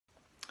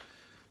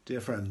Dear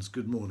friends,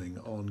 good morning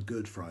on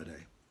Good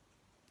Friday.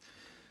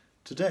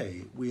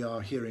 Today we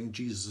are hearing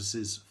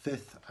Jesus'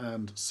 fifth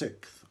and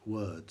sixth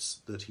words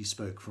that he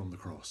spoke from the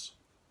cross,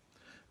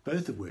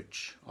 both of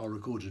which are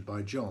recorded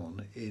by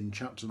John in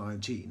chapter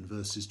 19,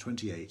 verses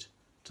 28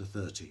 to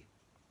 30.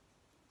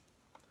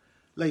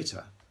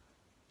 Later,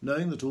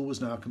 knowing that all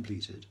was now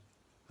completed,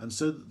 and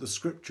so that the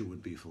scripture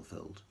would be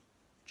fulfilled,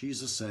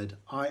 Jesus said,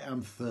 "I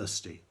am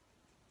thirsty."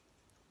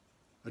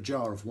 A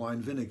jar of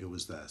wine vinegar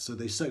was there, so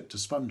they soaked a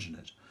sponge in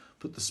it,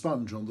 put the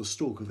sponge on the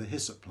stalk of a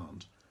hyssop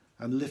plant,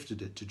 and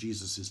lifted it to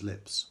Jesus'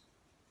 lips.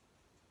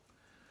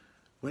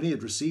 When he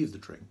had received the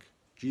drink,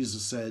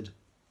 Jesus said,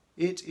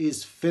 "It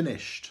is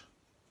finished."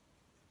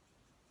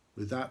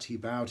 With that he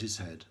bowed his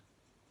head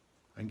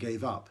and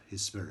gave up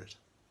his spirit.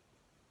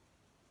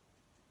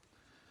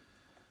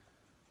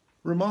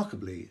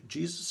 Remarkably,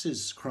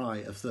 Jesus' cry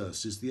of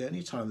thirst is the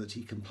only time that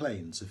he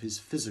complains of his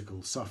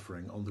physical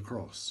suffering on the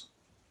cross.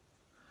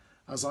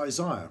 As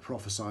Isaiah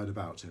prophesied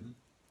about him,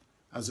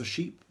 as a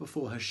sheep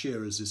before her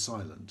shearers is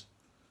silent,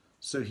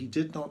 so he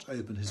did not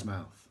open his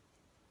mouth,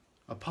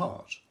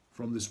 apart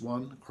from this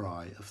one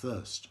cry of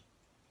thirst.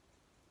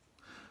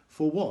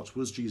 For what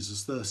was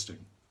Jesus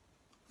thirsting?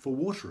 For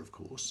water, of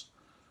course.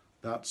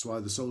 That's why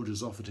the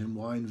soldiers offered him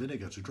wine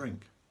vinegar to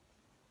drink.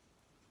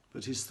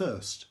 But his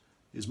thirst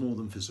is more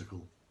than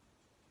physical.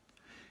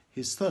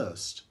 His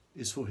thirst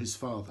is for his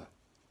Father,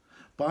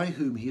 by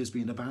whom he has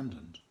been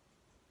abandoned.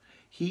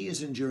 He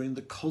is enduring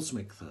the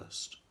cosmic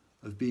thirst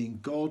of being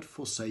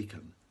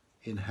God-forsaken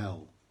in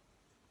hell.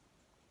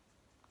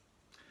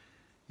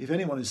 "If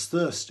anyone is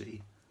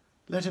thirsty,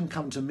 let him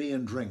come to me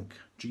and drink,"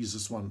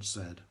 Jesus once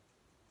said.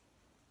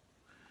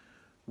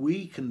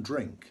 We can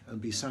drink and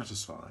be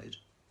satisfied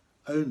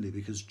only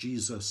because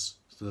Jesus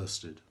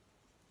thirsted.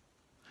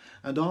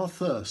 And our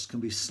thirst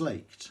can be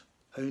slaked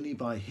only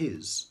by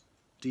his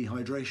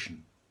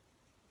dehydration.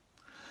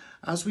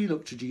 As we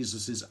look to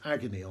Jesus'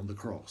 agony on the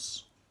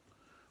cross,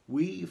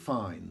 we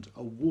find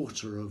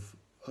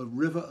a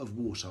river of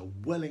water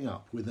welling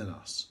up within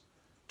us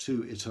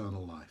to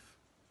eternal life.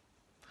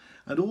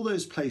 And all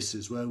those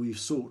places where we've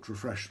sought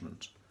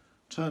refreshment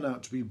turn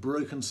out to be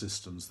broken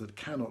cisterns that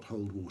cannot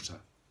hold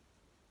water.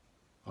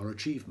 Our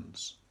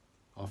achievements,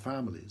 our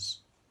families,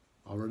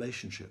 our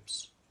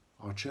relationships,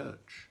 our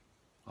church,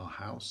 our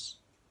house,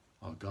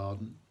 our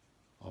garden,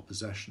 our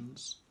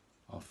possessions,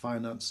 our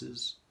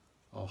finances,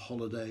 our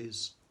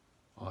holidays,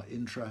 our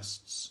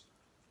interests,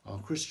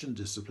 our Christian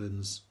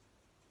disciplines,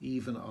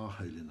 even our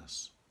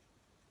holiness.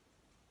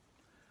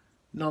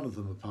 None of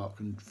them, apart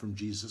from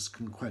Jesus,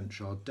 can quench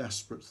our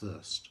desperate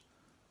thirst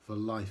for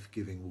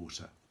life-giving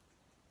water.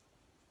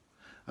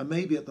 And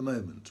maybe at the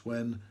moment,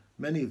 when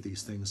many of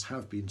these things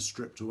have been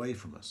stripped away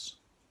from us,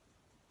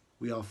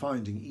 we are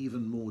finding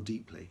even more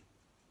deeply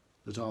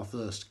that our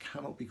thirst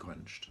cannot be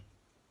quenched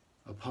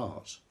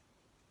apart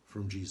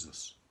from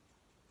Jesus.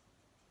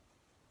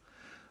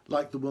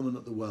 Like the woman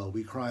at the well,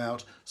 we cry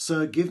out,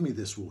 "Sir, give me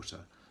this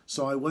water,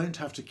 so I won't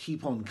have to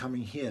keep on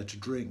coming here to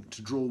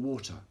draw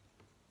water."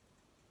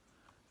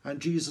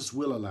 And Jesus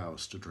will allow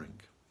us to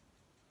drink,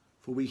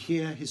 for we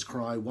hear his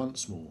cry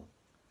once more,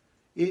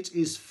 "It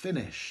is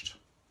finished,"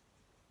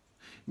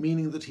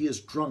 meaning that he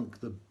has drunk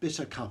the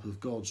bitter cup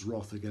of God's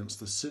wrath against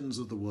the sins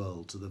of the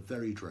world to the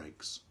very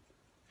dregs.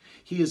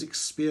 He has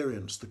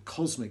experienced the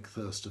cosmic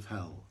thirst of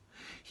hell.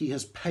 He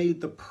has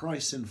paid the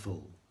price in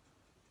full,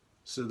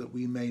 so that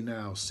we may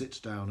now sit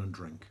down and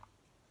drink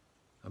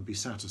and be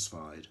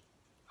satisfied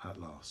at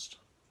last.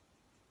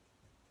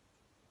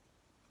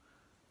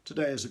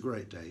 Today is a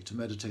great day to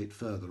meditate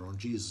further on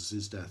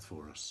Jesus' death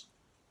for us.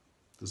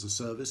 There's a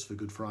service for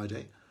Good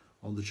Friday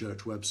on the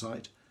church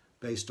website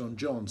based on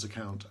John's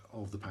account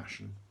of the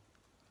Passion,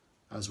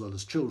 as well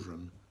as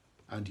children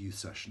and youth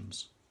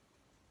sessions.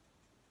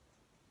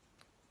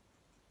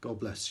 God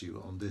bless you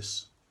on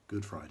this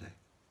Good Friday.